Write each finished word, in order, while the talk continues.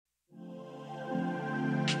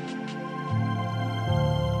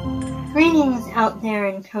Greetings out there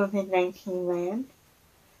in COVID-19 land.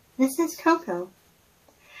 This is Coco,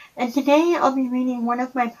 and today I'll be reading one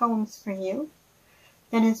of my poems for you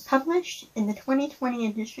that is published in the 2020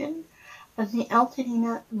 edition of the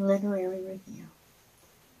Altadena Literary Review.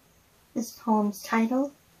 This poem's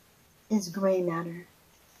title is Gray Matter.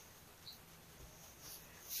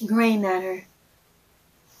 Gray matter.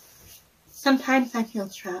 Sometimes I feel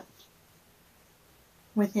trapped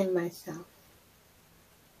within myself.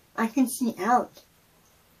 I can see out,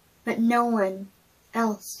 but no one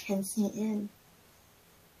else can see in.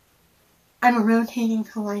 I'm a rotating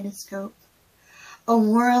kaleidoscope, a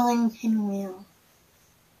whirling pinwheel.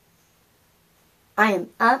 I am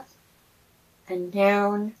up and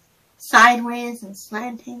down, sideways and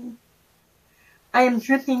slanting. I am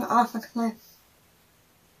dripping off a cliff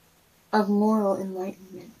of moral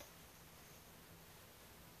enlightenment.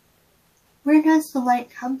 Where does the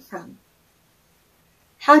light come from?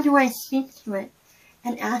 How do I speak to it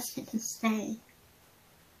and ask it to stay?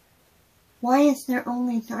 Why is there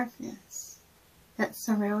only darkness that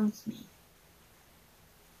surrounds me?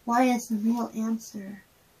 Why is the real answer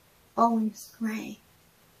always gray?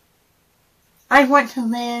 I want to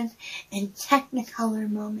live in technicolor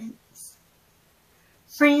moments,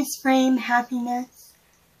 freeze frame happiness,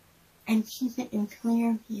 and keep it in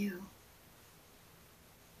clear view.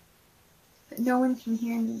 But no one can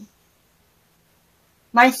hear me.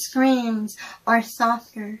 My screams are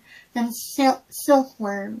softer than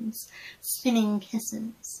silkworms spinning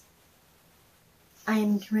kisses. I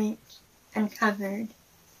am draped and covered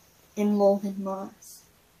in molded moss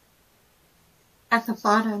at the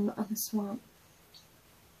bottom of a swamp.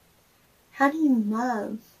 How do you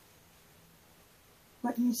love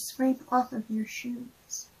what you scrape off of your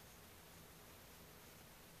shoes?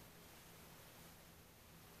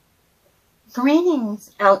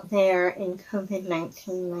 Greetings out there in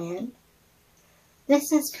COVID-19 land.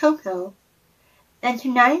 This is Coco, and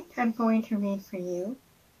tonight I'm going to read for you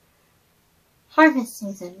Harvest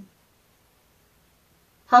Season,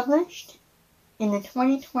 published in the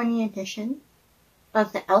 2020 edition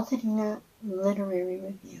of the Altadena Literary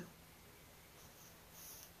Review.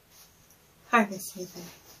 Harvest Season.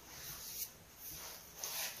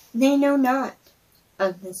 They know not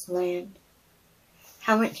of this land,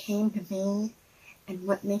 how it came to be, and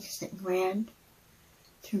what makes it grand,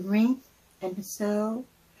 to reap and to sow,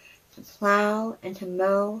 to plow and to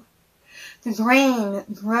mow, the grain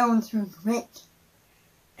grown through grit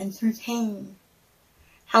and through pain,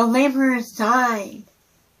 how laborers died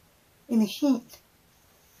in the heat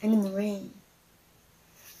and in the rain.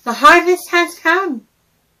 The harvest has come!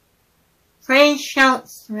 Praise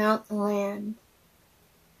shouts throughout the land.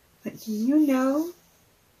 But do you know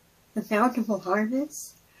the bountiful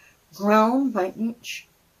harvest grown by each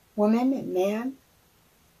woman and man,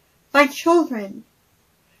 by children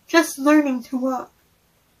just learning to walk?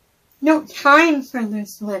 No time for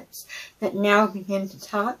loose lips that now begin to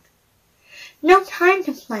talk. No time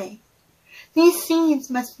to play. These seeds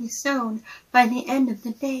must be sown by the end of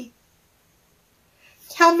the day.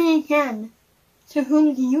 Tell me again, to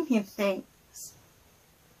whom do you give thanks?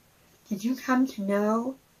 Did you come to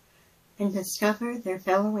know and discover their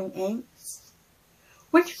bellowing angst?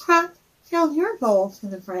 Which crop filled your bowl to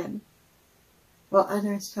the brim, while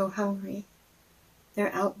others go hungry,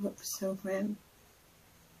 their outlook so grim?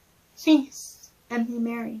 Feast and be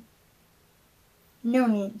merry, no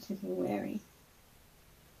need to be wary,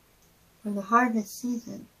 for the harvest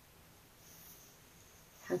season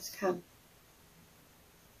has come.